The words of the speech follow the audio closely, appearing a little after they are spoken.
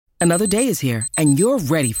Another day is here, and you're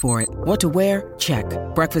ready for it. What to wear? Check.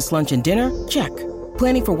 Breakfast, lunch, and dinner? Check.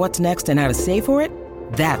 Planning for what's next and how to save for it?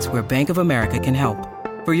 That's where Bank of America can help.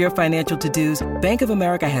 For your financial to-dos, Bank of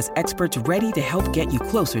America has experts ready to help get you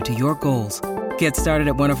closer to your goals. Get started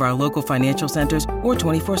at one of our local financial centers or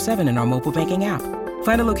 24/7 in our mobile banking app.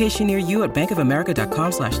 Find a location near you at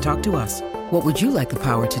bankofamerica.com/talktous. What would you like the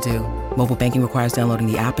power to do? Mobile banking requires downloading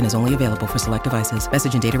the app and is only available for select devices.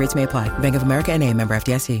 Message and data rates may apply. Bank of America N.A., member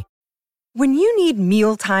FDIC. When you need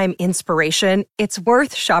mealtime inspiration, it's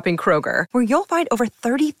worth shopping Kroger, where you'll find over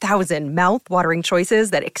 30,000 mouth-watering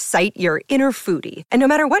choices that excite your inner foodie. And no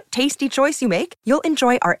matter what tasty choice you make, you'll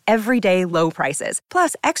enjoy our everyday low prices,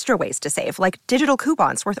 plus extra ways to save, like digital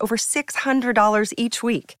coupons worth over $600 each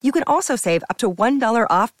week. You can also save up to $1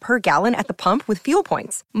 off per gallon at the pump with fuel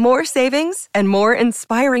points. More savings and more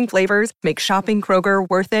inspiring flavors make shopping Kroger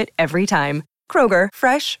worth it every time. Kroger,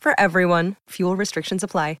 fresh for everyone. Fuel restrictions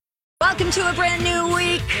apply. Welcome to a brand new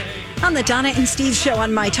week on the Donna and Steve Show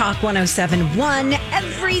on My Talk 107.1.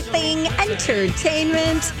 Everything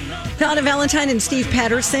Entertainment. Donna Valentine and Steve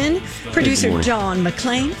Patterson. Producer John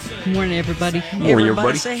McClain. Good morning, everybody. Morning,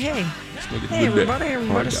 everybody. Say hey. Hey, everybody.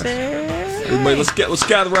 Everybody say hey. Everybody, let's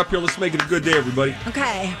gather up here. Let's make it a good day, everybody.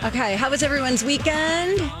 Okay. How was everyone's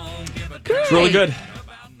weekend? Good. It's really good.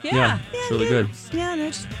 Yeah, it's really good. Yeah,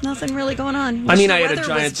 there's nothing really going on. I mean, I had a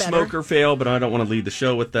giant smoker fail, but I don't want to lead the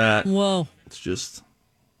show with that. Whoa. It's just,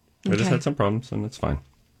 I just had some problems, and it's fine.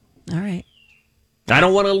 All right. I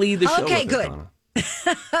don't want to lead the show Okay, with good.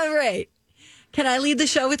 All right. Can I lead the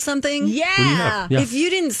show with something? Yeah. If you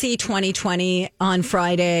didn't see 2020 on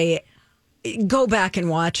Friday, go back and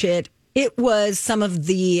watch it. It was some of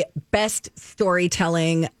the best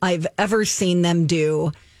storytelling I've ever seen them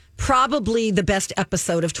do. Probably the best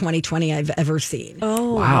episode of 2020 I've ever seen.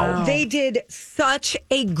 Oh, wow. They did such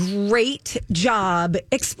a great job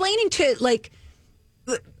explaining to, like,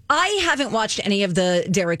 I haven't watched any of the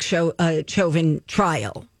Derek Chauvin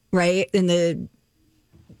trial, right?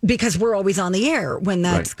 Because we're always on the air when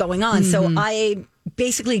that's going on. Mm-hmm. So I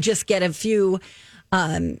basically just get a few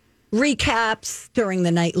recaps during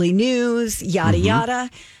the nightly news, yada,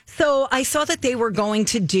 yada. So I saw that they were going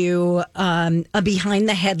to do a behind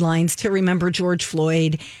the headlines to remember George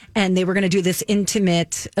Floyd, and they were going to do this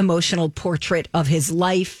intimate, emotional portrait of his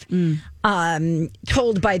life,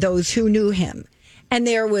 told by those who knew him. And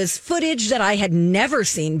there was footage that I had never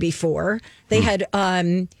seen before. They had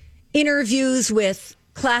interviews with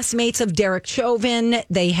classmates of Derek Chauvin.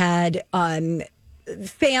 They had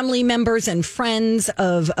family members and friends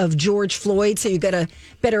of George Floyd, so you get a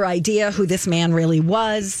better idea who this man really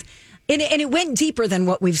was. And it went deeper than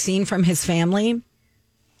what we've seen from his family.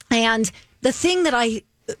 And the thing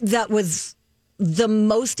that was the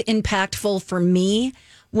most impactful for me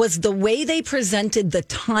was the way they presented the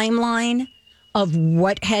timeline of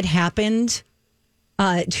what had happened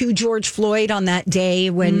to George Floyd on that day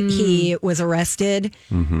when he was arrested.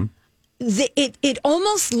 Mm-hmm. It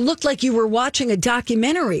almost looked like you were watching a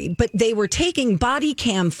documentary, but they were taking body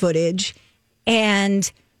cam footage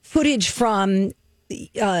and footage from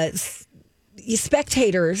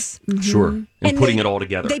spectators. Sure. And putting it all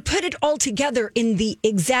together. They put it all together in the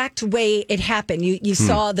exact way it happened. You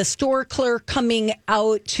saw the store clerk coming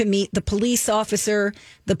out to meet the police officer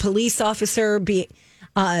be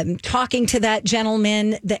talking to that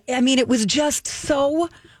gentleman. It was just so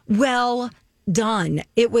well done.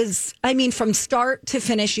 It was, from start to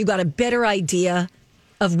finish, you got a better idea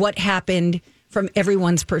of what happened from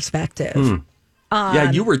everyone's perspective.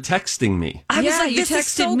 Yeah, you were texting me. I was like, you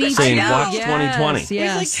texted me saying watch 2020.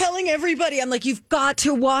 I was like telling everybody, I'm like, you've got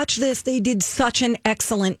to watch this. They did such an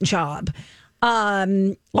excellent job. It's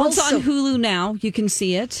on Hulu now. You can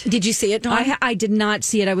see it. Did you see it, Dawn? I did not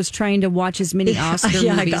see it. I was trying to watch as many Oscar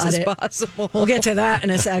movies as possible. We'll get to that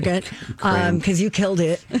in a second because you killed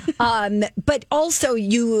it. But also,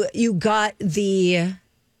 you got the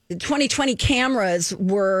 2020 cameras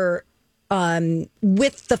were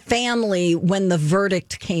with the family when the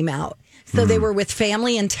verdict came out. So they were with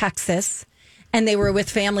family in Texas. And they were with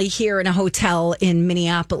family here in a hotel in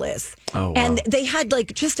Minneapolis. Oh, wow. And they had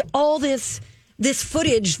just all this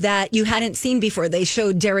footage that you hadn't seen before. They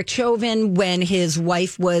showed Derek Chauvin when his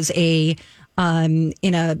wife was in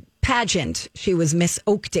a pageant. She was Miss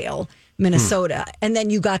Oakdale, Minnesota. And then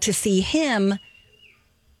you got to see him,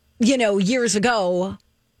 years ago,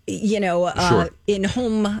 in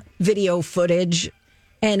home video footage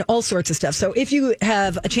and all sorts of stuff. So if you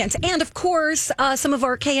have a chance, and of course, some of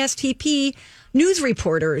our KSTP news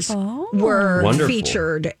reporters were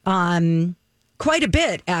featured quite a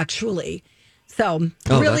bit, actually. So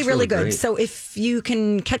really good. Great. So if you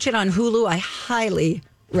can catch it on Hulu, I highly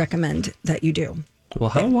recommend that you do. Well,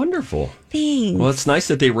 how wonderful. Thanks. Well, it's nice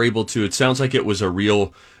that they were able to. It sounds like it was a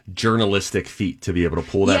real journalistic feat to be able to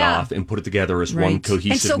pull that off and put it together as one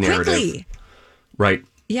cohesive and so narrative. Quickly. Right.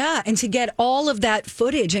 Yeah, and to get all of that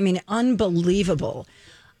footage, I mean, unbelievable.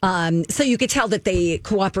 So you could tell that they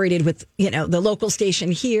cooperated with, the local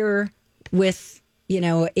station here, with,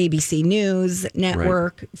 ABC News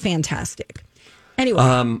Network. Right. Fantastic. Anyway.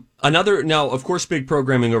 Now, of course, big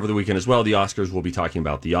programming over the weekend as well. The Oscars, we'll be talking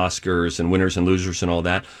about the Oscars and winners and losers and all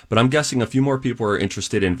that. But I'm guessing a few more people are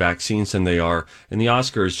interested in vaccines than they are in the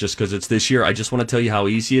Oscars just because it's this year. I just want to tell you how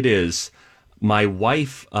easy it is. My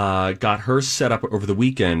wife got hers set up over the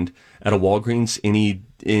weekend at a Walgreens in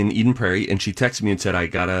Eden Prairie, and she texted me and said, I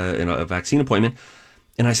got a vaccine appointment.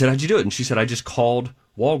 And I said, how'd you do it? And she said, I just called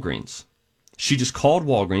Walgreens. She just called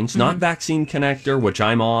Walgreens, not Vaccine Connector, which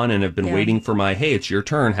I'm on and have been waiting for my, hey, it's your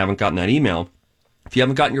turn, haven't gotten that email. If you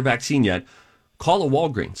haven't gotten your vaccine yet, call a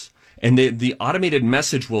Walgreens. And the automated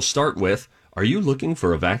message will start with, are you looking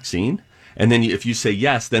for a vaccine? And then if you say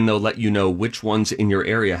yes, then they'll let you know which ones in your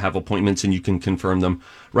area have appointments and you can confirm them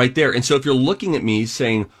right there. And so if you're looking at me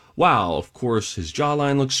saying, wow, of course, his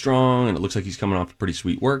jawline looks strong and it looks like he's coming off a pretty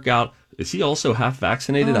sweet workout. Is he also half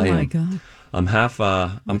vaccinated? Oh, my God. I'm half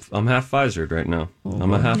Pfizered right now.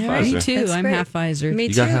 I'm a half Pfizer. Me too. That's I'm great. half Pfizer. Me You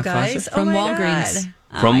too, got half guys. Pfizer? From my Walgreens.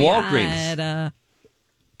 God. From Walgreens.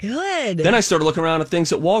 Good. Then I started looking around at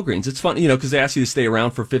things at Walgreens. It's fun, because they ask you to stay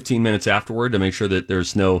around for 15 minutes afterward to make sure that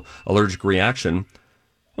there's no allergic reaction.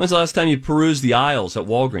 When's the last time you perused the aisles at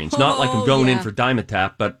Walgreens? Not like I'm going in for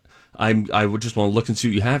Dimetap, but I would just want to look and see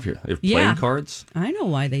what you have here. You have playing cards? I know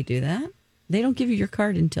why they do that. They don't give you your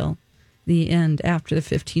card until the end after the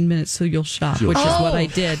 15 minutes, so you'll shop, which is what I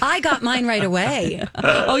did. I got mine right away.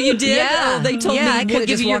 Oh, you did? Yeah. Oh, they told me I we'll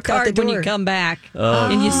give you your card when you come back,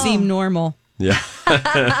 and you seem normal. Yeah.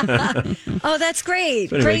 Oh, that's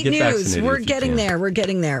great. So anyway, great get news. vaccinated We're if you getting can. there. We're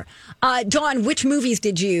getting there. Dawn, which movies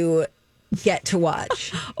did you get to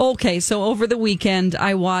watch? Okay, so over the weekend,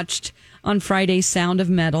 I watched on Friday Sound of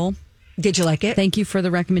Metal. Did you like it? Thank you for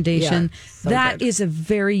the recommendation. Yeah, so that good. is a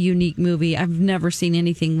very unique movie. I've never seen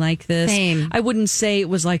anything like this. Same. I wouldn't say it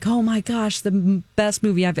was like, oh my gosh, the best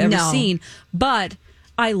movie I've ever seen, but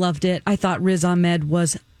I loved it. I thought Riz Ahmed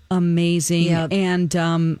was amazing. Yep.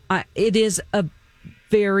 And it is a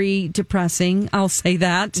very depressing, I'll say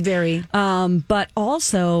that. Very. But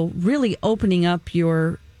also really opening up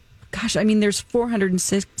your... Gosh, I mean, there's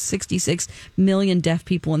 466 million deaf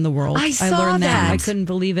people in the world. I saw learned that. that. I couldn't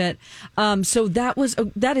believe it. So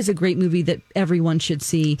that is a great movie that everyone should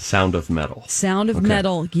see. Sound of Metal. Sound of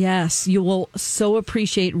Metal, yes. You will so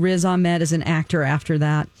appreciate Riz Ahmed as an actor after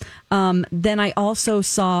that. Then I also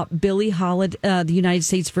saw Billie Holiday, the United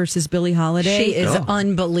States versus Billie Holiday. She is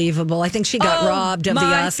unbelievable. I think she got robbed of the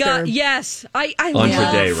Oscar. God, yes. I Andre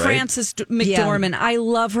love Day, right? Frances McDormand. I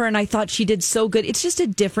love her, and I thought she did so good. It's just a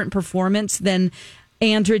different performance than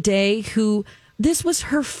Andra Day, who... This was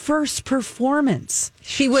her first performance.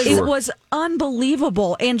 It was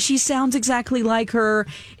unbelievable. And she sounds exactly like her.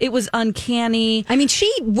 It was uncanny. I mean,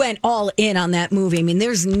 she went all in on that movie. I mean,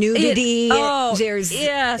 there's nudity. There's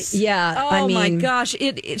yes. Yeah. Oh, my gosh.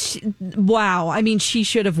 Wow. I mean, she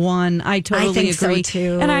should have won. I totally think agree. so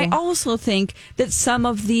too. And I also think that some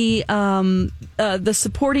of the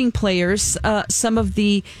supporting players,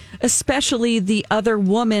 especially the other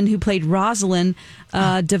woman who played Rosalind,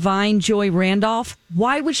 Divine Joy Randolph,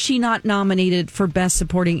 why was she not nominated for Best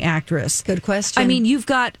Supporting Actress? Good question. I mean, you've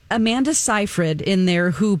got Amanda Seyfried in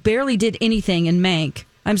there who barely did anything in Mank.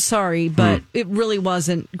 I'm sorry, but it really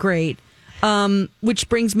wasn't great. Which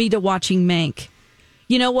brings me to watching Mank.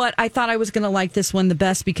 You know what? I thought I was going to like this one the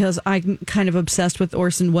best because I'm kind of obsessed with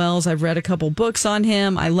Orson Welles. I've read a couple books on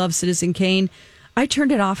him. I love Citizen Kane. I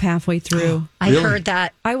turned it off halfway through. I heard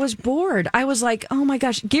that. I was bored. I was like, oh my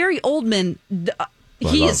gosh. Gary Oldman,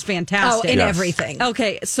 he is fantastic. in everything.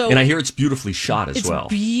 Okay, so... And I hear it's beautifully shot as well.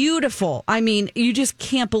 It's beautiful. I mean, you just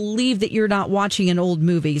can't believe that you're not watching an old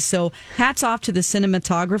movie. So hats off to the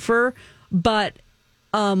cinematographer. But...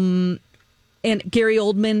 And Gary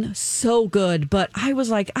Oldman, so good. But I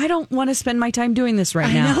was like, I don't want to spend my time doing this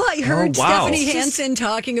right now. I know. I heard wow. Stephanie Hansen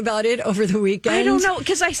talking about it over the weekend. I don't know,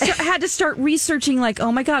 because I had to start researching, like,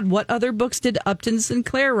 oh my God, what other books did Upton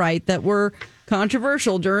Sinclair write that were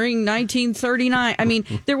controversial during 1939? I mean,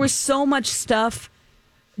 there was so much stuff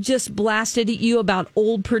just blasted at you about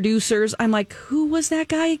old producers. I'm like, who was that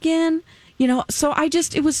guy again? You know, so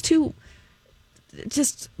it was too...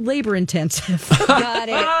 just labor intensive. Got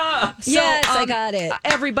it. Yes, I got it.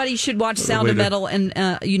 Everybody should watch Sound of Metal and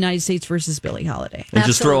United States versus Billie Holiday. And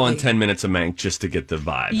just throw on Absolutely. 10 minutes of Mank just to get the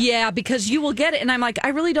vibe. Yeah, because you will get it. And I'm like, I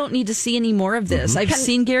really don't need to see any more of this. I've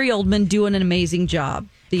seen Gary Oldman doing an amazing job.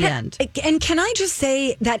 The end. And can I just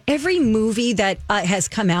say that every movie that has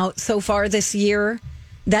come out so far this year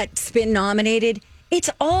that's been nominated, it's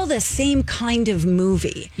all the same kind of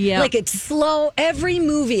movie. Yeah. Like it's slow. Every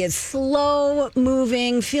movie is slow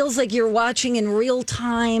moving, feels like you're watching in real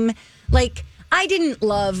time. Like, I didn't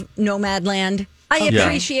love Nomadland. I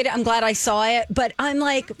appreciate it. I'm glad I saw it. But I'm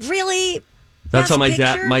like, really? That's how Best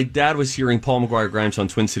Picture? my dad was hearing Paul McGuire Grimes on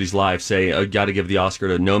Twin Cities Live say, got to give the Oscar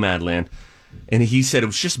to Nomadland. And he said it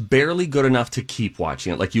was just barely good enough to keep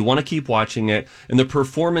watching it. Like, you want to keep watching it, and the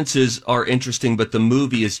performances are interesting, but the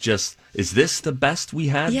movie is just, is this the best we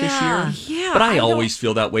had this year? Yeah, But I I don't- always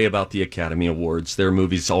feel that way about the Academy Awards. Their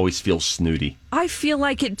movies always feel snooty. I feel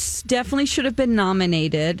like it definitely should have been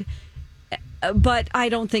nominated, but I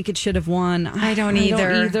don't think it should have won. I don't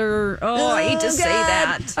either. Oh, I hate to say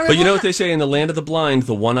that. All right, But you know well, what they say, in the land of the blind,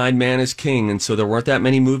 the one-eyed man is king, and so there weren't that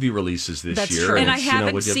many movie releases this That's year. true. And I it's,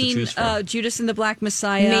 haven't what you have to seen choose from. Judas and the Black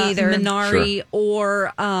Messiah, Me either. Minari,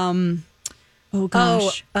 or oh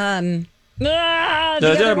gosh, the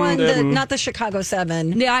other one, not the Chicago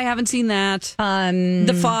 7. yeah, I haven't seen that.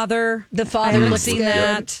 The Father, The I Father haven't looks seen good.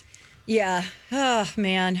 that. Yeah. Oh,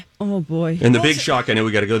 man. Oh boy. And the big shock, I know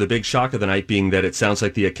we got to go, the big shock of the night being that it sounds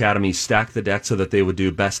like the Academy stacked the deck so that they would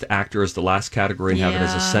do Best Actor as the last category and have it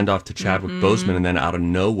as a send-off to Chadwick Boseman, and then out of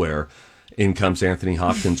nowhere, in comes Anthony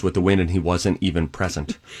Hopkins with the win, and he wasn't even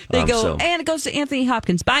present. They go, so. and it goes to Anthony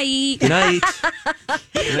Hopkins. Bye. Good night. Good night,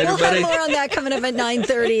 We'll have everybody. more on that coming up at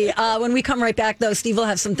 9:30. When we come right back, though, Steve will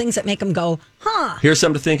have some things that make him go, huh? Here's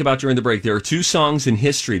something to think about during the break. There are 2 songs in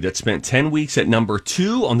history that spent 10 weeks at number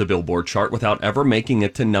 2 on the Billboard chart without ever making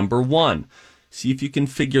it to number 1. See if you can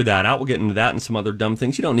figure that out. We'll get into that and some other dumb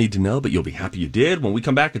things you don't need to know, but you'll be happy you did. When we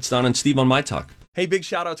come back, it's Don and Steve on My Talk. Hey, big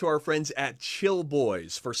shout out to our friends at Chill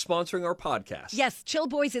Boys for sponsoring our podcast. Yes, Chill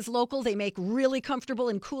Boys is local. They make really comfortable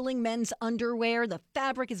and cooling men's underwear. The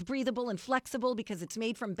fabric is breathable and flexible because it's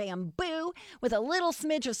made from bamboo with a little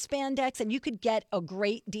smidge of spandex, and you could get a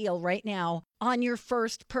great deal right now on your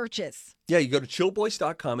first purchase. Yeah, you go to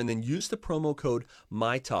chillboys.com and then use the promo code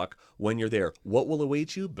MyTalk when you're there. What will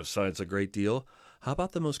await you besides a great deal? How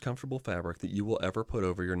about the most comfortable fabric that you will ever put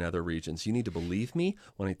over your nether regions? You need to believe me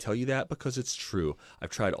when I tell you that, because it's true.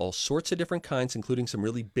 I've tried all sorts of different kinds, including some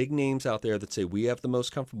really big names out there that say we have the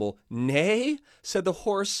most comfortable. Nay, said the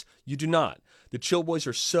horse, you do not. The Chill Boys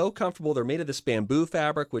are so comfortable. They're made of this bamboo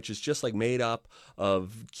fabric, which is just like made up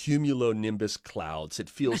of cumulonimbus clouds. It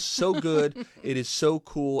feels so good. It is so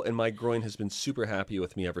cool, and my groin has been super happy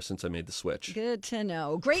with me ever since I made the switch. Good to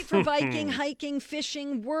know. Great for biking, hiking,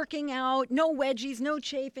 fishing, working out. No wedgies, no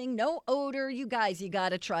chafing, no odor. You guys, you got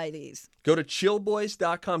to try these. Go to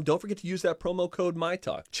chillboys.com. Don't forget to use that promo code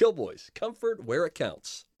MyTalk. Chill Boys, comfort where it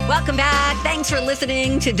counts. Welcome back. Thanks for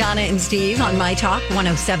listening to Donna and Steve on My Talk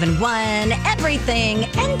 107.1. Everything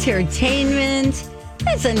Entertainment.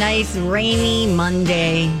 It's a nice rainy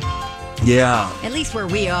Monday, Yeah. at least where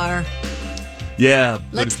we are. Yeah,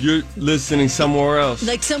 but Let's- if you're listening somewhere else,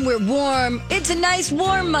 Like somewhere warm. It's a nice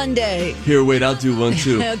warm Monday. here, wait, I'll do one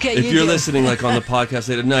too. Okay, if you you're do. listening like on the podcast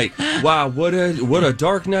late at night, wow, what a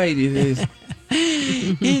dark night it is.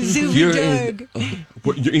 It's super You're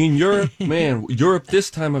dark. in Europe, man. Europe this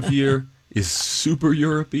time of year is super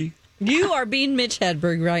Europe-y. You are being Mitch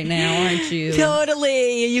Hedberg right now, aren't you?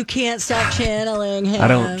 Totally. You can't stop channeling him. I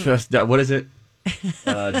don't trust that. What is it?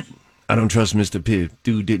 I don't trust Mr. Pibb.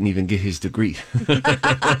 Dude didn't even get his degree.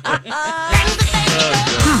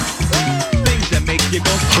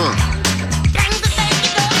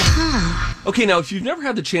 Okay, now, if you've never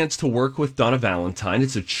had the chance to work with Donna Valentine,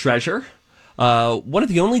 it's a treasure. One of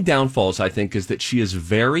the only downfalls, I think, is that she is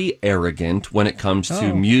very arrogant when it comes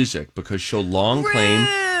to music, because she'll long claim,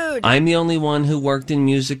 I'm the only one who worked in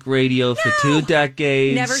music radio for 2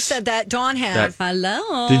 decades. Never said that. Dawn has.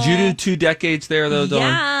 Hello. Did you do 2 decades there, though, Dawn?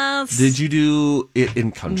 Yes. Did you do it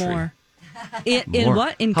in country? More. In More.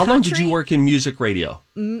 what? In How country? long did you work in music radio?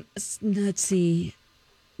 Let's see.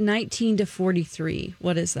 19 to 43.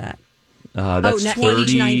 What is that? That's age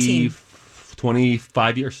 30, 19.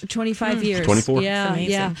 25 years. 25 years. 24. Yeah, That's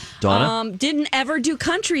amazing. yeah. Donna? Didn't ever do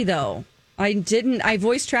country, though. I didn't. I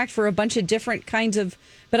voice tracked for a bunch of different kinds of,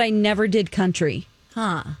 but I never did country.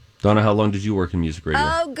 Huh. Donna, how long did you work in music radio?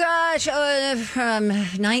 Oh, gosh. From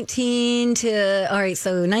 19 to, all right,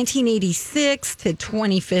 so 1986 to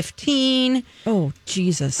 2015. Oh,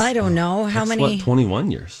 Jesus. I don't know. How That's many? what,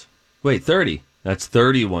 21 years? Wait, 30. That's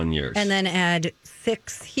 31 years. And then add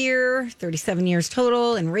 6 here, 37 years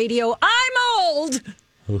total in radio. I'm old.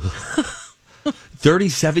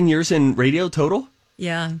 37 years in radio total?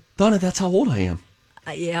 Yeah. Donna, that's how old I am.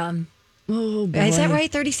 Yeah. Oh, boy. Is that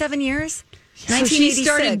right? 37 years? So she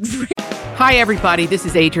 1986. Hi, everybody. This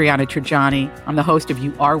is Adriana Trajani. I'm the host of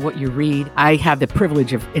You Are What You Read. I have the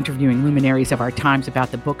privilege of interviewing luminaries of our times about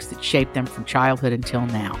the books that shaped them from childhood until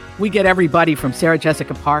now. We get everybody from Sarah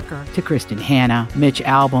Jessica Parker to Kristen Hanna, Mitch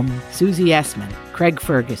Albom, Susie Essman, Craig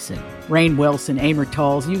Ferguson, Rainn Wilson, Amor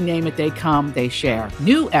Tolls, you name it, they come, they share.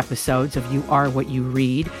 New episodes of You Are What You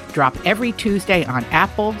Read drop every Tuesday on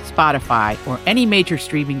Apple, Spotify, or any major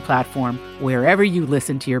streaming platform wherever you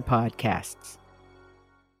listen to your podcasts.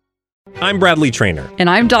 I'm Bradley Trainer. And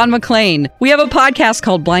I'm Don McClain. We have a podcast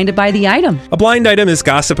called Blinded by the Item. A blind item is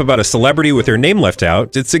gossip about a celebrity with their name left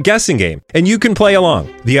out. It's a guessing game, and you can play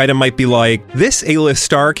along. The item might be like, this A-list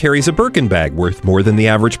star carries a Birkin bag worth more than the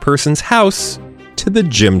average person's house to the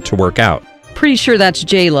gym to work out. Pretty sure that's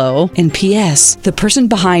J-Lo. And P.S. the person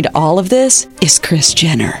behind all of this is Kris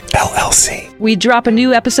Jenner, LLC. We drop a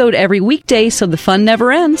new episode every weekday so the fun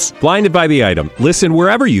never ends. Blinded by the Item. Listen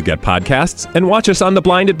wherever you get podcasts and watch us on the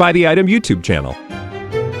Blinded by the Item YouTube channel.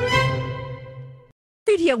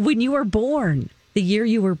 Radio, when you were born, the year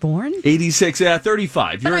you were born? 86,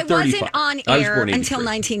 35. You're But I at 35. wasn't on I was air born in until 83.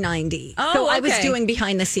 1990. Oh, so I was okay. doing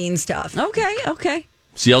behind the scenes stuff. Okay.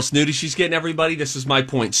 See how snooty she's getting, everybody? This is my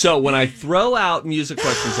point. So when I throw out music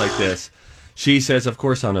questions like this, she says, of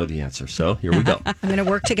course I'll know the answer. So here we go. I'm going to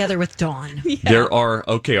work together with Dawn. There are,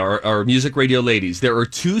 our music radio ladies, there are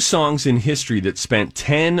 2 songs in history that spent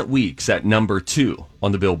 10 weeks at number 2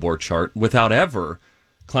 on the Billboard chart without ever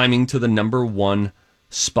climbing to the number 1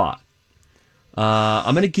 spot.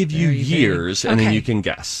 I'm going to give you years, and then Okay. you can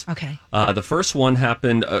guess. Okay. The first one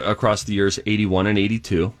happened across the years 81 and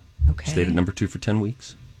 82. Okay. Stayed at number 2 for 10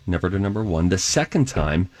 weeks. Never to number 1. The second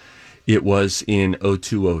time, it was in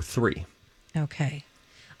 0203. Okay.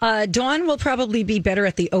 Dawn will probably be better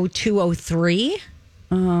at the 0203.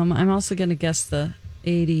 I'm also going to guess the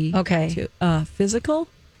 80. Okay. Physical?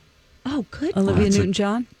 Oh, good. Olivia That's a-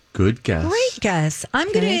 Newton-John? Good guess. Great guess.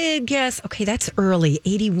 I'm going to guess, okay, that's early,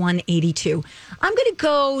 81, 82. I'm going to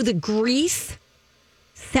go the Grease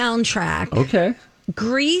soundtrack. Okay.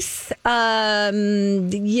 Grease, whatever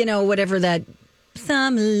that,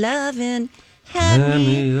 some lovin',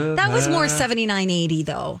 that was more 79, 80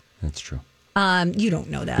 though. That's true. You don't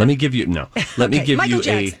know that. Let me give you Let me Okay, give Michael you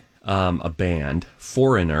Jackson. a band,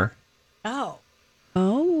 Foreigner. Oh.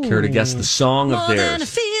 Care to guess the song of More than a theirs?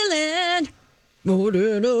 feeling. More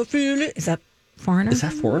than a feeling. Is that Foreigner? Is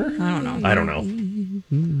that Foreigner? I don't know. I don't know.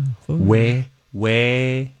 Way.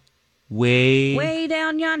 Way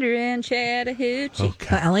down yonder in Chattahoochee.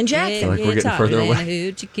 Okay. Ellen Jackson. like we're getting further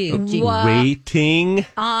away. Waiting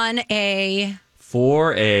On a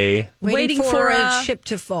for a waiting for a ship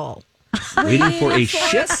to fall. waiting for a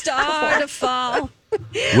ship, Star to fall.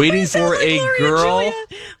 waiting for a girl.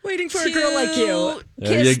 Waiting for a girl like you.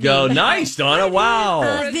 There you go. Nice, Donna. Wow.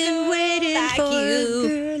 I've been waiting for a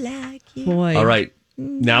girl like you. Boy. All right.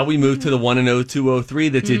 Now we move to the one in 0203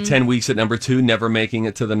 that did 10 weeks at number 2, never making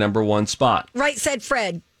it to the number 1 spot. Right said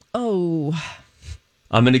Fred. Oh.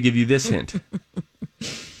 I'm going to give you this hint.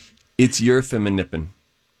 It's Your Feminippin.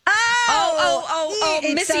 Oh,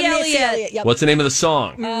 It's, Missy Elliott. Yep. What's the name of the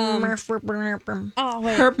song? Oh,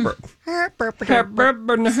 wait. Herper.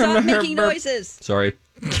 Stop making noises. Sorry.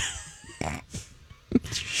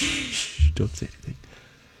 Don't say anything.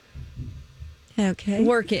 Okay.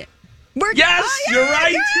 Work it. Yes, you're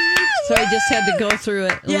right. So I just had to go through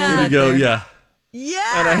it. There you go. Yeah.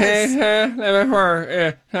 Yes. Let me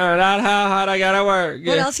work. Not how hard I gotta work.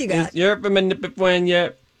 What else you got?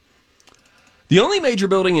 The only major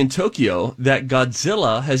building in Tokyo that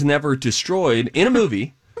Godzilla has never destroyed in a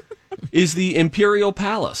movie is the Imperial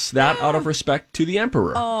Palace. That out of respect to the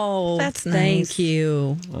Emperor. Oh, That's nice. Thank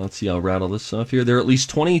you. Let's see, I'll rattle this off here. There are at least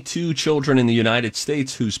 22 children in the United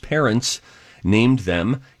States whose parents named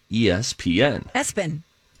them ESPN. Espen.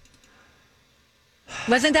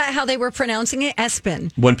 Wasn't that how they were pronouncing it?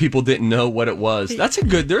 Espen. When people didn't know what it was.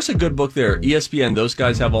 There's a good book there. ESPN, those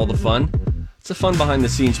guys have all the fun. It's a fun behind the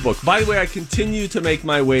scenes book. By the way, I continue to make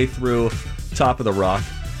my way through Top of the Rock.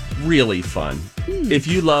 Really fun. If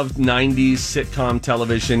you loved 90s sitcom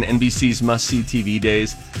television, NBC's must-see TV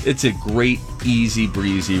days, it's a great, easy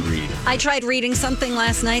breezy read. I tried reading something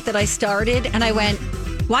last night that I started, and I went,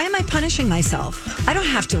 Why am I punishing myself? I don't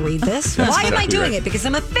have to read this. Why am I doing it? Because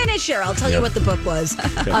I'm a finisher. I'll tell you what the book was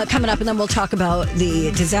coming up, and then we'll talk about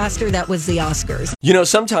the disaster that was the Oscars. You know,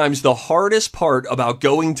 sometimes the hardest part about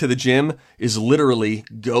going to the gym is literally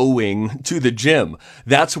going to the gym.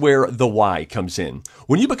 That's where the Y comes in.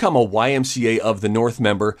 When you become a YMCA of the North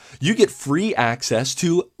member, you get free access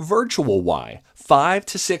to Virtual Y. 5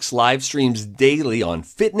 to 6 live streams daily on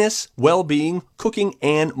fitness, well-being, cooking,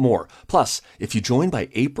 and more. Plus, if you join by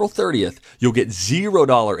April 30th, you'll get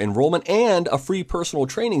 $0 enrollment and a free personal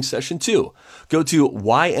training session too. Go to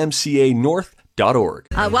ymcanorth.org.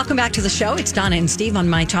 Welcome back to the show. It's Donna and Steve on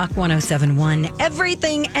My Talk 1071.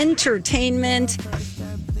 Everything entertainment.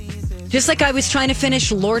 Just like I was trying to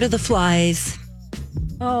finish Lord of the Flies.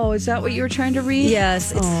 Oh, is that what you were trying to read?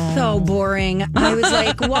 Yes, it's so boring. I was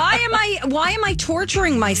like, why am I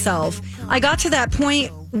torturing myself? I got to that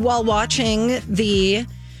point while watching the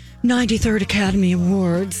 93rd Academy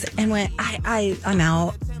Awards and went, I'm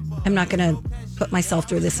out. I'm not going to put myself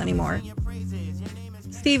through this anymore.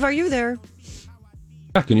 Steve, are you there?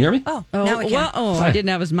 Yeah, can you hear me? Oh, now I can. I didn't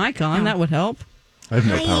have his mic on. That would help. I have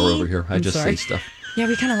no power over here. I just sorry. say stuff. Yeah,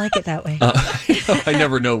 we kind of like it that way. I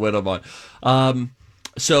never know when I'm on.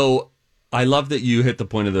 So I love that you hit the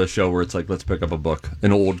point of the show where it's like, let's pick up a book,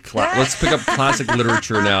 let's pick up classic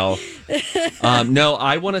literature now. No,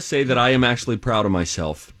 I want to say that I am actually proud of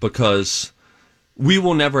myself because we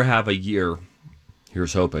will never have a year,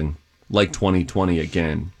 here's hoping, like 2020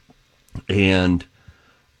 again. And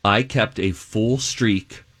I kept a full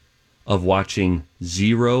streak of watching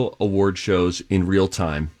 0 award shows in real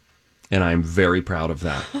time. And I'm very proud of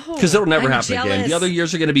that because it'll never happen again. The other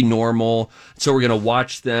years are going to be normal. So we're going to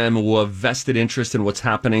watch them. We'll have vested interest in what's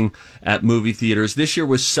happening at movie theaters. This year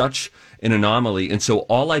was such an anomaly. And so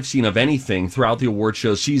all I've seen of anything throughout the award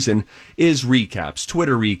show season is recaps,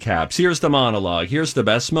 Twitter recaps. Here's the monologue. Here's the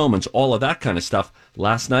best moments, all of that kind of stuff.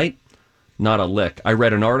 Last night, not a lick. I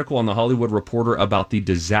read an article on the Hollywood Reporter about the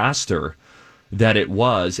disaster that it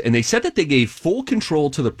was. And they said that they gave full control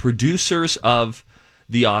to the producers of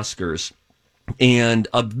the Oscars, and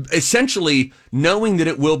essentially knowing that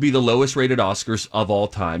it will be the lowest rated Oscars of all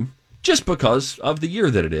time, just because of the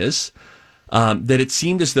year that it is, that it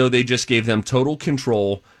seemed as though they just gave them total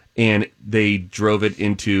control and they drove it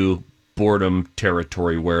into boredom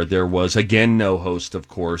territory where there was, again, no host, of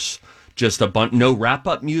course, just no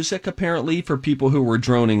wrap-up music, apparently, for people who were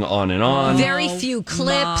droning on and on. Very few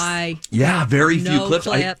clips. Yeah, very few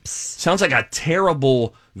clips. Sounds like a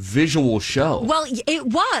terrible visual show. Well, it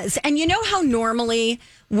was. And you know how normally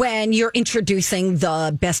when you're introducing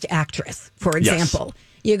the best actress, for example,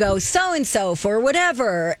 you go so-and-so for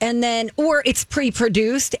whatever, and then, or it's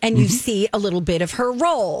pre-produced and you see a little bit of her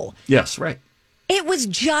role. Yes, right. It was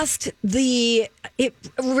just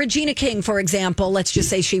Regina King, for example, let's just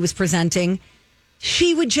say she was presenting.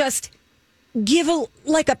 She would just give a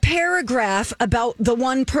paragraph about the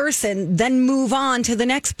one person, then move on to the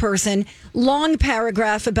next person, long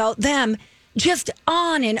paragraph about them, just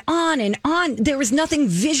on and on and on. There was nothing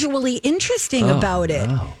visually interesting about it.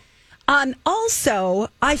 Wow. Also,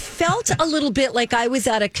 I felt a little bit like I was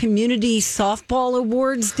at a community softball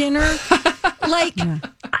awards dinner.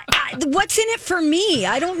 What's in it for me?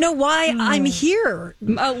 I don't know why I'm here.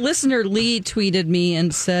 A listener, Lee, tweeted me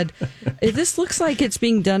and said, this looks like it's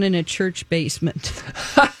being done in a church basement.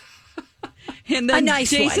 And then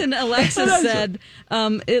Jason Alexa said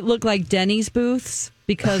it looked like Denny's booths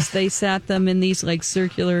because they sat them in these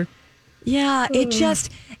circular. Yeah,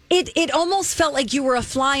 it almost felt like you were a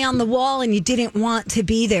fly on the wall and you didn't want to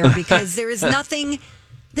be there because there is nothing.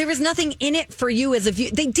 There was nothing in it for you as a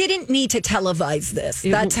viewer. They didn't need to televise this.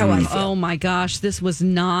 That's how I feel. Oh my gosh, this was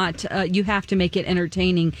not. You have to make it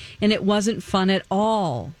entertaining, and it wasn't fun at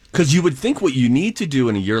all. Because you would think what you need to do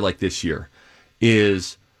in a year like this year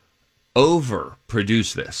is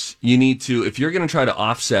overproduce this. You need to, if you're going to try to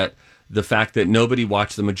offset the fact that nobody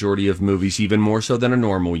watched the majority of movies, even more so than a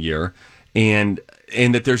normal year, and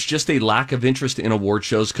that there's just a lack of interest in award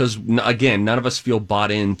shows because, again, none of us feel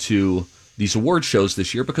bought into these award shows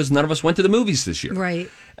this year because none of us went to the movies this year. Right.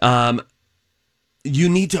 You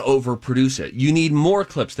need to overproduce it. You need more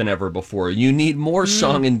clips than ever before. You need more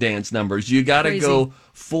song and dance numbers. You got to go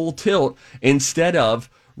full tilt instead of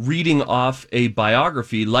reading off a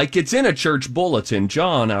biography like it's in a church bulletin.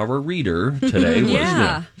 John, our reader today, wasn't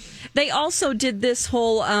it? They also did this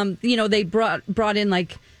whole, they brought in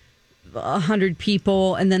 100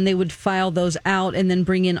 people, and then they would file those out and then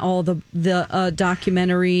bring in all the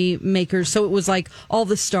documentary makers. So it was like all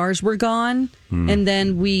the stars were gone. And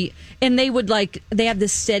then they would they had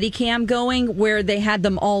this Steadicam going where they had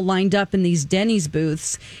them all lined up in these Denny's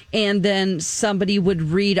booths. And then somebody would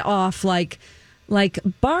read off like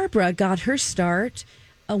Barbara got her start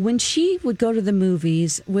when she would go to the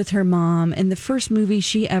movies with her mom, and the first movie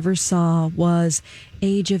she ever saw was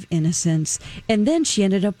Age of Innocence. And then she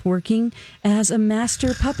ended up working as a master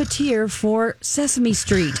puppeteer for Sesame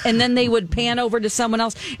Street. And then they would pan over to someone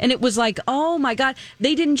else, and it was like, oh my God,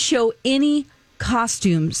 they didn't show any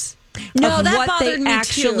costumes. No, of that what they bothered me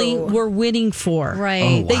actually too. were winning for. Right.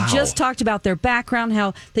 Oh, wow. They just talked about their background,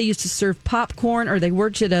 how they used to serve popcorn or they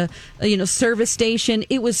worked at a service station.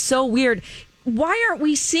 It was so weird. Why aren't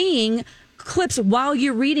we seeing clips while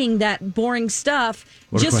you're reading that boring stuff?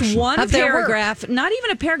 What a just question. one Of their work. paragraph, not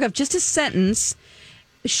even a paragraph, just a sentence.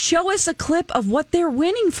 Show us a clip of what they're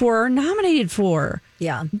winning for or nominated for.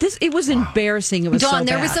 Yeah. It was embarrassing. It was Dawn, so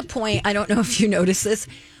there bad. was a point, I don't know if you noticed this,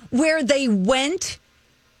 where they went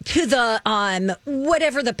to the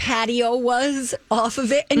whatever the patio was off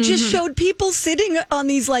of it and just showed people sitting on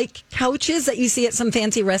these like couches that you see at some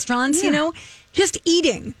fancy restaurants, just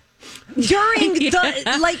eating during the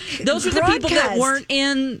those are the people that broadcast. weren't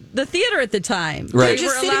in the theater at the time. Right. They're They just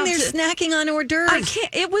were sitting allowed there to- snacking on hors d'oeuvres. I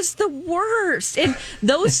can't. It was the worst. And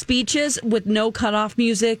those speeches with no cutoff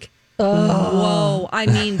music. Whoa! I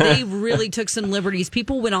mean, they really took some liberties.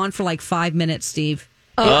 People went on for like 5 minutes, Steve.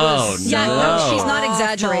 Oh, Yeah, no. no, she's not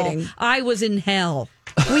exaggerating. I was in hell.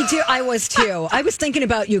 We do. I was too. I was thinking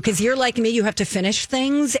about you because you're like me. You have to finish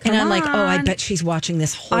things, and I'm like, oh, I on. bet she's watching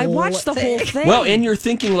this whole. I watched the thing. whole thing. Well, and you're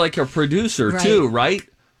thinking like a producer Right. too, right?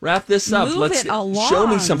 Wrap this up. Move Let's it along. show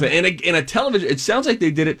me something. And a television. It sounds like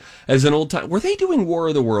they did it as an old time. Were they doing War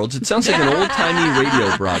of the Worlds? It sounds like an old timey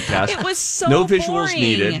radio broadcast. it was so no visuals boring.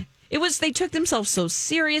 needed. It was. They took themselves so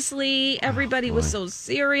seriously. Everybody Oh, was so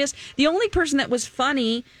serious. The only person that was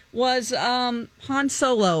funny was Han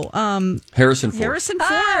Solo. Harrison Ford. Harrison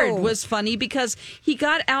Ford was funny because he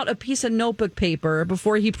got out a piece of notebook paper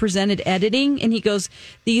before he presented editing, and he goes,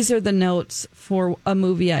 "These are the notes for a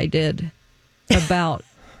movie I did about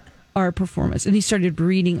our performance." And he started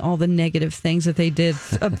reading all the negative things that they did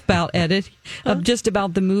about just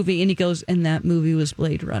about the movie. And he goes, "And that movie was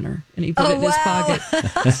Blade Runner," and he put it in his pocket.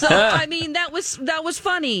 So I mean, that was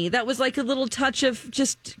funny. That was like a little touch of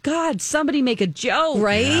just, God, somebody make a joke,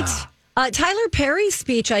 Right? Tyler Perry's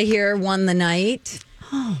speech, I hear, won the night.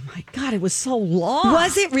 Oh my God, it was so long.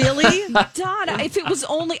 Was it really? Donna, if it was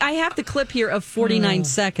only, I have the clip here of 49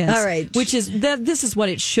 seconds. All right. Which is, this is what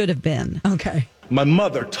it should have been. Okay. My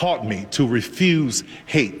mother taught me to refuse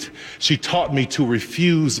hate. She taught me to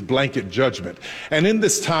refuse blanket judgment. And in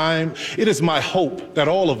this time, it is my hope that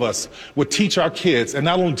all of us would teach our kids, and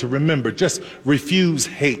not only to remember, just refuse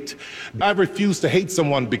hate. I refuse to hate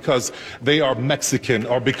someone because they are Mexican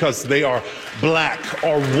or because they are black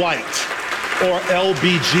or white or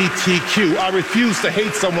LBGTQ. I refuse to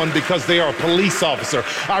hate someone because they are a police officer.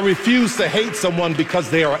 I refuse to hate someone because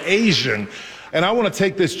they are Asian. And I want to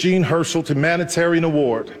take this Jean Herschel Humanitarian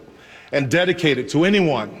Award and dedicate it to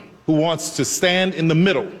anyone who wants to stand in the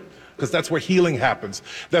middle, because that's where healing happens.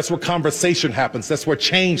 That's where conversation happens. That's where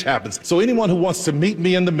change happens. So anyone who wants to meet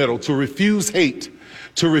me in the middle, to refuse hate,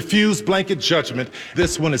 to refuse blanket judgment,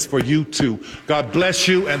 this one is for you too. God bless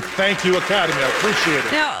you, and thank you, Academy. I appreciate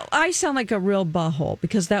it. Now, I sound like a real butthole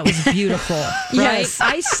because that was beautiful, right? Yes.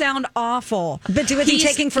 I sound awful. But was he He's-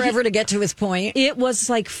 taking forever to get to his point? It was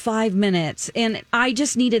like 5 minutes, and I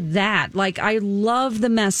just needed that. Like, I love the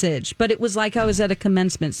message, but it was like I was at a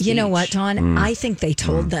commencement speech. You know what, Dawn? I think they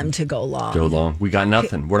told them to go long. Go long. We got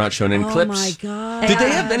nothing. We're not showing any clips. Oh, my God. Did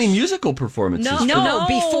they have any musical performances? No. for No, No.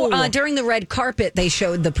 before during the red carpet, they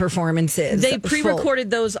showed the performances. They full. pre-recorded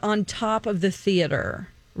those on top of the theater,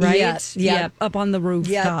 right? Yes, yeah. Yep, up on the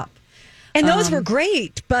rooftop. And those were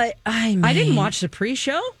great, but I didn't watch the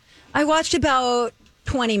pre-show. I watched about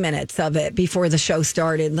 20 minutes of it before the show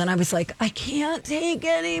started. And then I was like, I can't take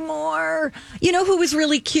any more. You know who was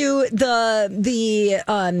really cute? The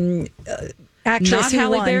actress Not who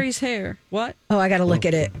Halle won. Berry's hair. What? Oh, I got to look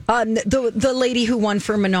at it. The lady who won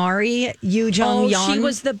for Minari, Yoo Jung Young. She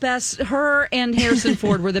was the best. Her and Harrison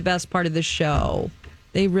Ford were the best part of the show.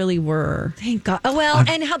 They really were. Thank God. Oh, well,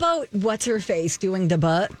 and how about what's her face doing the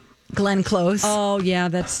butt? Glenn Close. Oh yeah,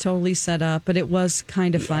 that's totally set up, but it was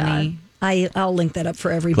kind of funny. I'll link that up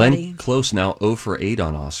for everybody. Glenn Close now 0 for 8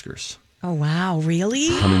 on Oscars. Oh, wow. Really?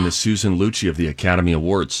 Coming to Susan Lucci of the Academy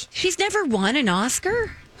Awards. She's never won an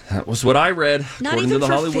Oscar? That was what I read, Not according even to the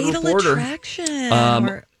for Hollywood Fatal Reporter.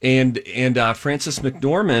 Attraction. And Frances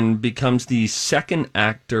McDormand becomes the second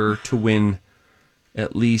actor to win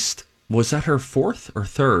at least, was that her fourth or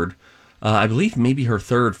third? I believe maybe her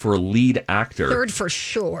third for lead actor. Third for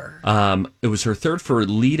sure. It was her third for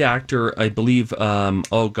lead actor, I believe.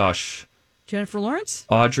 Jennifer Lawrence?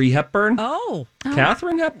 Audrey Hepburn? Oh.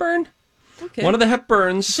 Catherine Hepburn? Okay. One of the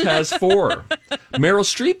Hepburns has 4. Meryl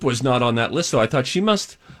Streep was not on that list, though. I thought she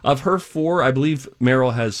must, of her 4, I believe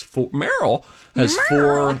Meryl has 4. Meryl has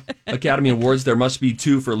 4 Academy Awards. There must be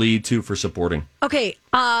 2 for lead, 2 for supporting. Okay.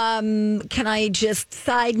 Can I just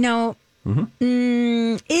side note?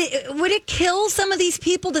 Mm-hmm. Would it kill some of these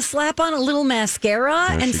people to slap on a little mascara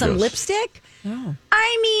and some lipstick? No.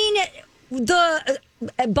 I mean,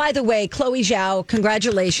 by the way, Chloe Zhao,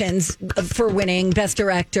 congratulations for winning Best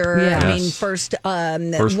Director. Yeah. I mean, Yes. first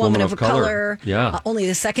woman of color. Yeah. Only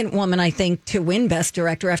the second woman, I think, to win Best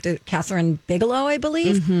Director after Catherine Bigelow, I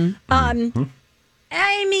believe.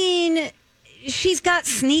 I mean, she's got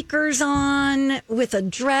sneakers on with a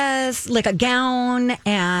dress, like a gown,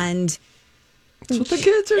 and That's what the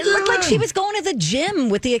kids are it looked like doing. she was going to the gym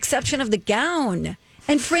with the exception of the gown.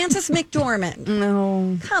 And Frances McDormand.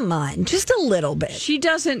 No. Come on, just a little bit. She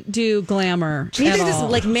doesn't do glamour Neither at does, all.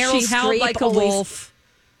 like, Meryl She howled Streep like a always- wolf,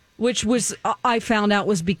 which was, I found out,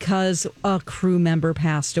 was because a crew member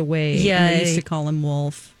passed away. Yeah. And they used to call him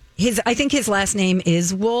Wolf. I think his last name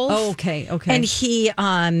is Wolf. Oh, okay. And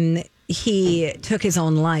he took his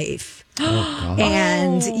own life.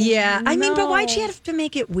 And yeah, I mean, but why'd she have to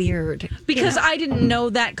make it weird? Because I didn't know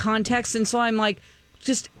that context, and so I'm like,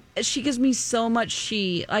 she gives me so much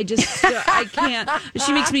I can't.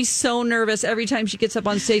 She makes me so nervous every time she gets up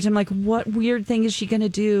on stage. I'm like, what weird thing is she going to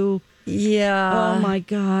do? Yeah. Oh my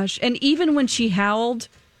gosh. And even when she howled,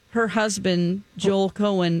 her husband, Joel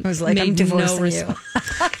Cohen, was like, made I'm divorcing no you. response.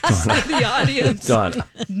 The audience. Donna.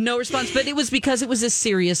 No response. But it was because it was a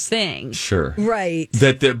serious thing. Sure. Right.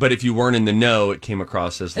 But if you weren't in the know, it came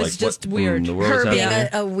across as like, It's just what weird. in the world Her is being happening?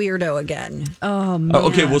 a weirdo again. Oh, man. Oh,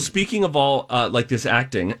 okay, well, speaking of all like this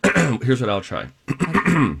acting, here's what I'll try.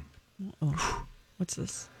 What's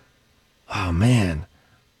this? Oh, man.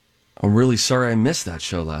 I'm really sorry I missed that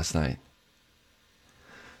show last night.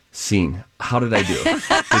 Scene. How did I do? Did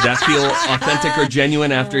that feel authentic or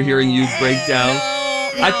genuine after hearing you break down?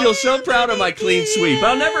 I feel so proud of my clean sweep.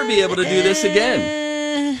 I'll never be able to do this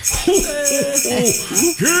again.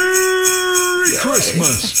 Merry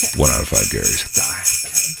Christmas. 1 out of 5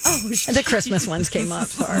 Garys. The Christmas ones came up.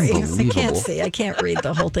 Sorry. I can't see. I can't read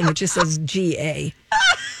the whole thing. It just says GA.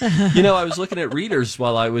 You know, I was looking at readers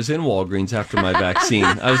while I was in Walgreens after my vaccine.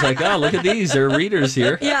 I was like, oh, look at these. There are readers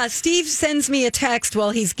here. Yeah, Steve sends me a text while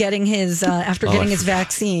he's getting his after getting his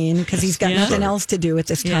vaccine because he's got nothing else to do at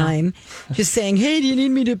this time. Just saying, hey, do you need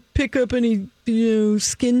me to pick up any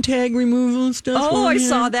skin tag removal and stuff? Oh, I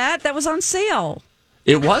saw that. That was on sale.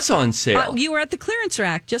 It was on sale. You were at the clearance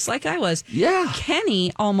rack, just like I was. Yeah.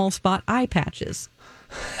 Kenny almost bought eye patches.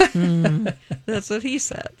 That's what he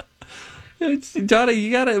said. Donna,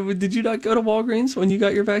 did you not go to Walgreens when you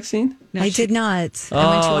got your vaccine? I did not. Oh, I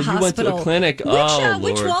went to a you hospital. went to a clinic. Which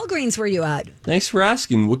Lord. Walgreens were you at? Thanks for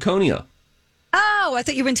asking. Waconia. Oh, I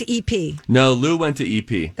thought you went to EP. No, Lou went to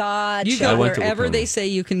EP. Gotcha. You I go went to wherever Waconia. they say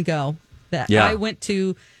you can go. Yeah. I went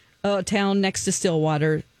to a town next to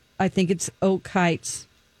Stillwater. I think it's Oak Heights.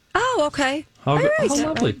 Oh, okay. How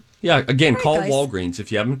lovely. Yeah, again, Very call nice. Walgreens.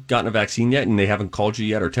 If you haven't gotten a vaccine yet and they haven't called you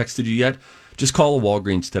yet or texted you yet, just call a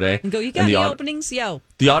Walgreens today. And go, you got any openings? Yo.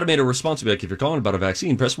 The automated response will be like, if you're calling about a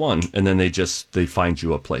vaccine, press 1. And then they find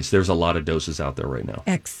you a place. There's a lot of doses out there right now.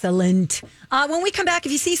 Excellent. When we come back,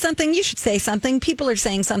 if you see something, you should say something. People are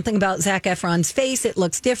saying something about Zac Efron's face. It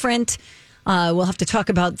looks different. We'll have to talk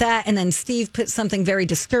about that. And then Steve put something very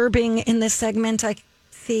disturbing in this segment, I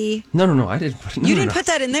see. No, I didn't put it. You didn't put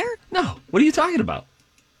that in there? No. What are you talking about?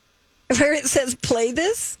 Where it says play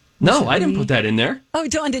this? No, I didn't put that in there. Oh,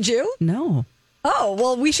 Dawn, did you? No. Oh,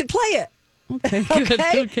 well, we should play it. Okay, good.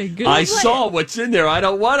 Okay. Okay, good. I saw what's in there. I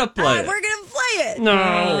don't want to play it. We're going to play it. No.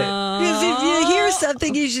 Because if you hear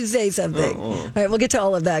something, you should say something. All right, we'll get to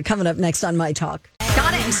all of that coming up next on My Talk.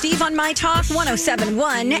 Donna and Steve on My Talk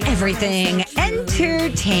 107.1, Everything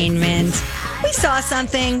Entertainment. We saw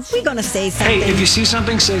something. We're going to say something. Hey, if you see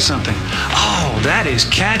something, say something. Oh, that is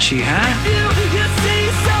catchy, huh?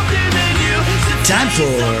 Time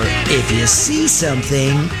for If You See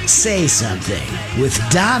Something, Say Something with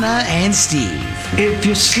Donna and Steve. If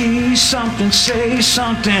you see something, say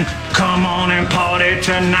something. Come on and party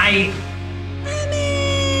tonight.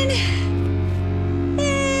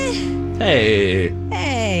 Hey.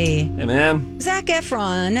 Hey, man. Zac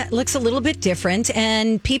Efron looks a little bit different,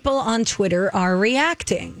 and people on Twitter are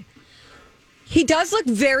reacting. He does look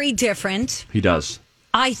very different. He does.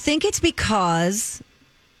 I think it's because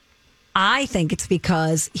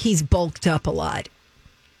he's bulked up a lot.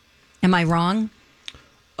 Am I wrong?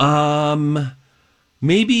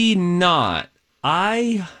 Maybe not.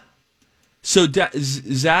 Zac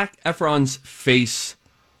Efron's face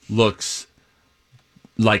looks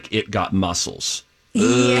like it got muscles.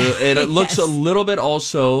 And it looks a little bit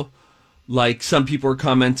also like some people are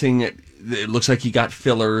commenting it looks like he got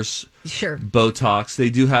fillers. Sure. Botox. They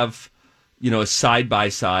do have, a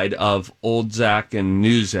side-by-side of old Zac and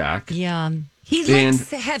new Zac. Yeah. He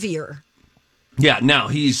looks heavier. Yeah, now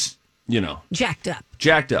he's, jacked up.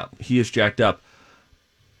 Jacked up. He is jacked up.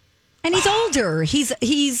 And he's older. He's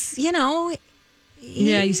he's getting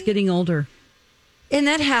older. And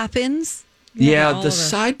that happens. Yeah, the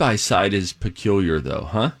side-by-side is peculiar, though,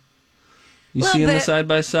 huh? You seeing the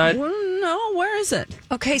side-by-side? No, where is it?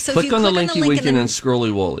 Okay, so click if you on the click Linky Winkin' and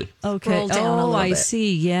Scrolly Woolly. Okay. I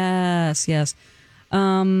see. Yes.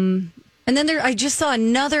 And then I just saw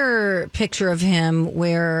another picture of him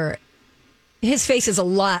where his face is a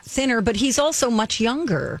lot thinner, but he's also much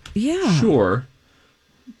younger. Yeah. Sure.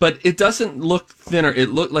 But it doesn't look thinner. It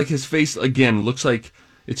looked like his face, again, looks like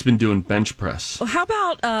it's been doing bench press. Well, how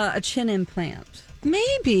about a chin implant?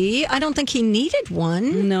 Maybe. I don't think he needed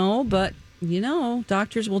one. No, but,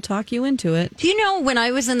 doctors will talk you into it. Do you know, when I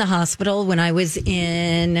was in the hospital, I was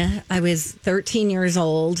 13 years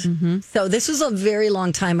old. Mm-hmm. So this was a very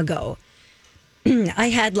long time ago. I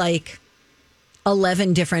had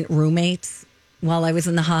 11 different roommates while I was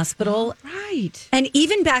in the hospital. Oh, right. And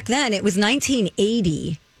even back then, it was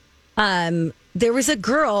 1980. There was a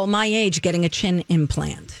girl my age getting a chin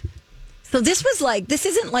implant. So this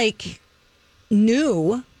isn't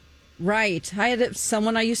new. Right. I had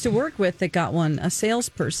someone I used to work with that got one, a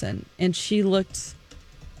salesperson, and she looked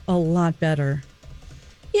a lot better.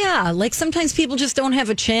 Yeah, sometimes people just don't have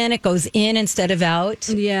a chin. It goes in instead of out.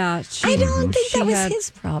 Yeah. I don't think that was his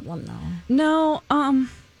problem, though. No.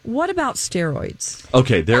 What about steroids?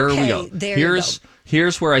 Okay, there we go.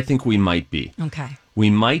 Here's where I think we might be. Okay. We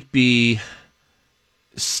might be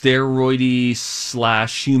steroidy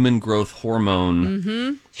 / human growth hormone.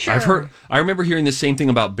 Mm-hmm. Sure. I remember hearing the same thing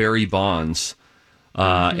about Barry Bonds,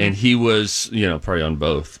 and he was, probably on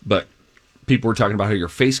both, but people were talking about how your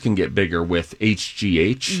face can get bigger with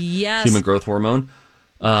HGH, yes, human growth hormone.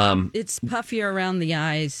 It's puffier around the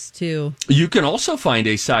eyes too. You can also find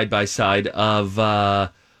a side-by-side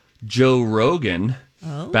of Joe Rogan.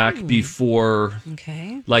 Back before,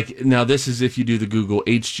 okay. Now this is if you do the Google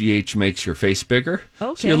HGH makes your face bigger.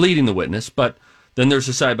 Okay. So you're leading the witness, but then there's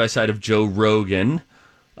a side by side of Joe Rogan,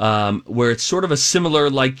 where it's sort of a similar,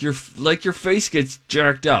 your face gets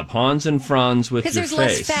jacked up, Hans and Franz with your face. Because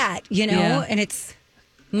there's less fat, and it's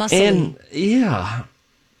muscly. And yeah,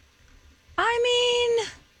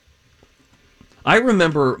 I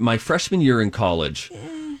remember my freshman year in college,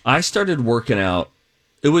 I started working out.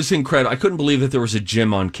 It was incredible. I couldn't believe that there was a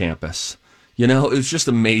gym on campus. It was just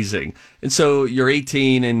amazing. And so you're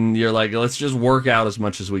 18 and you're like, let's just work out as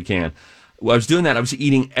much as we can. Well, I was doing that. I was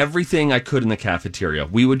eating everything I could in the cafeteria.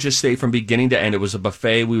 We would just stay from beginning to end. It was a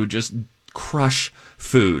buffet. We would just crush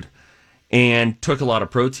food and took a lot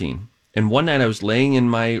of protein. And one night I was laying in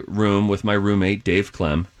my room with my roommate, Dave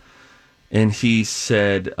Clem, and he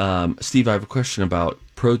said, Steve, I have a question about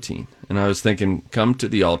protein. And I was thinking, come to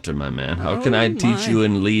the altar, my man. How can I teach you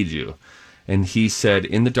and lead you? And he said,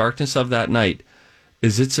 in the darkness of that night,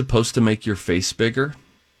 is it supposed to make your face bigger?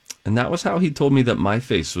 And that was how he told me that my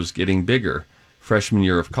face was getting bigger freshman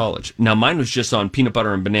year of college. Now, mine was just on peanut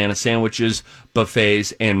butter and banana sandwiches,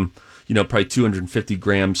 buffets, and, probably 250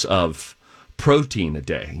 grams of protein a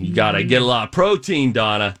day. You got to get a lot of protein,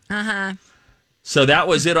 Donna. Uh-huh. So that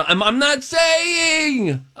was it. I'm not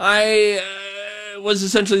saying I was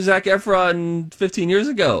essentially Zac Efron 15 years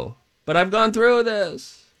ago, but I've gone through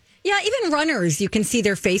this. Yeah, even runners, you can see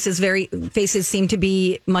their faces seem to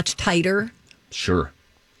be much tighter. Sure.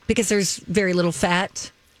 Because there's very little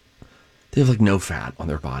fat. They have no fat on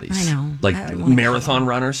their bodies. I know. Marathon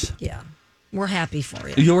runners. Yeah. We're happy for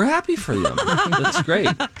you. You're happy for them. That's great.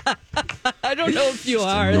 I don't know if you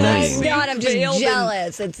are. Oh, God, I'm just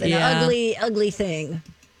jealous. It's an ugly, ugly thing.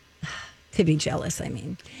 To be jealous, I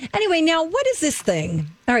mean. Anyway, now, what is this thing?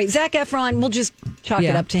 All right, Zac Efron, we'll just chalk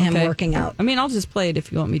it up to him working out. I mean, I'll just play it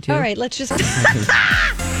if you want me to. All right, let's just...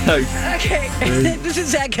 Okay, this is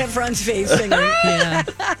Zac Efron's face singing. Yeah,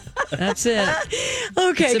 that's it.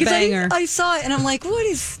 Okay, because I saw it and I'm like, what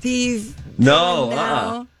is Steve doing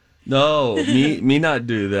now? No, me not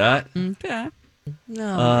do that. Okay.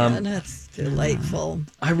 No, man, that's delightful.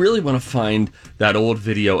 I really want to find that old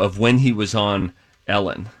video of when he was on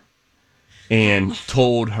Ellen. and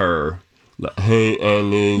told her, "Hey,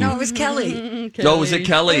 Ellen." No, it was Kelly. No, was it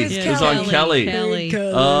Kelly? It was on Kelly. Kelly.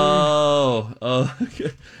 Oh.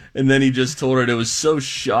 Okay. And then he just told her, and it was so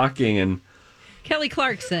shocking. And Kelly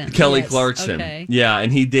Clarkson. Kelly Clarkson. Okay. Yeah,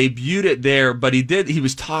 and he debuted it there, but he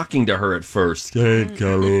was talking to her at first. Hey,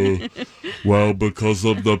 Kelly. Well, because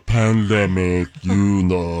of the pandemic, you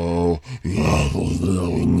know.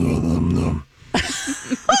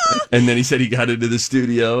 And then he said he got into the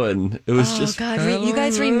studio, and it was just... God, you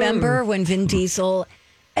guys remember when Vin Diesel,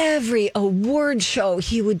 every award show,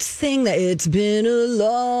 he would sing that it's been a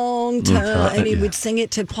long time, and he would sing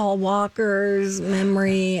it to Paul Walker's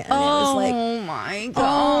memory, and it was like, oh my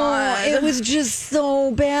God. it was just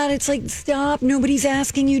so bad. It's like, stop, nobody's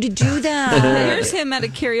asking you to do that. Here's him at a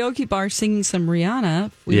karaoke bar singing some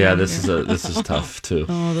Rihanna. Yeah, this is tough, too.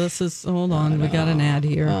 Hold on, we got an ad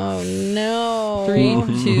here. Oh, no.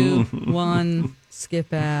 3, 2, 1,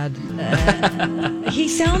 skip ad. He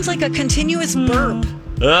sounds like a continuous burp.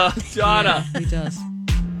 Donna. He does.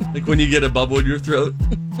 Like when you get a bubble in your throat.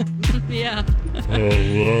 Yeah.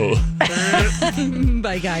 Oh, whoa.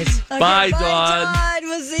 Bye, guys. Okay, Bye, Dawn. Dawn.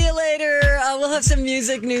 We'll see you later. We'll have some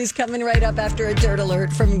music news coming right up after a Dirt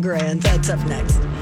Alert from Grant. That's up next.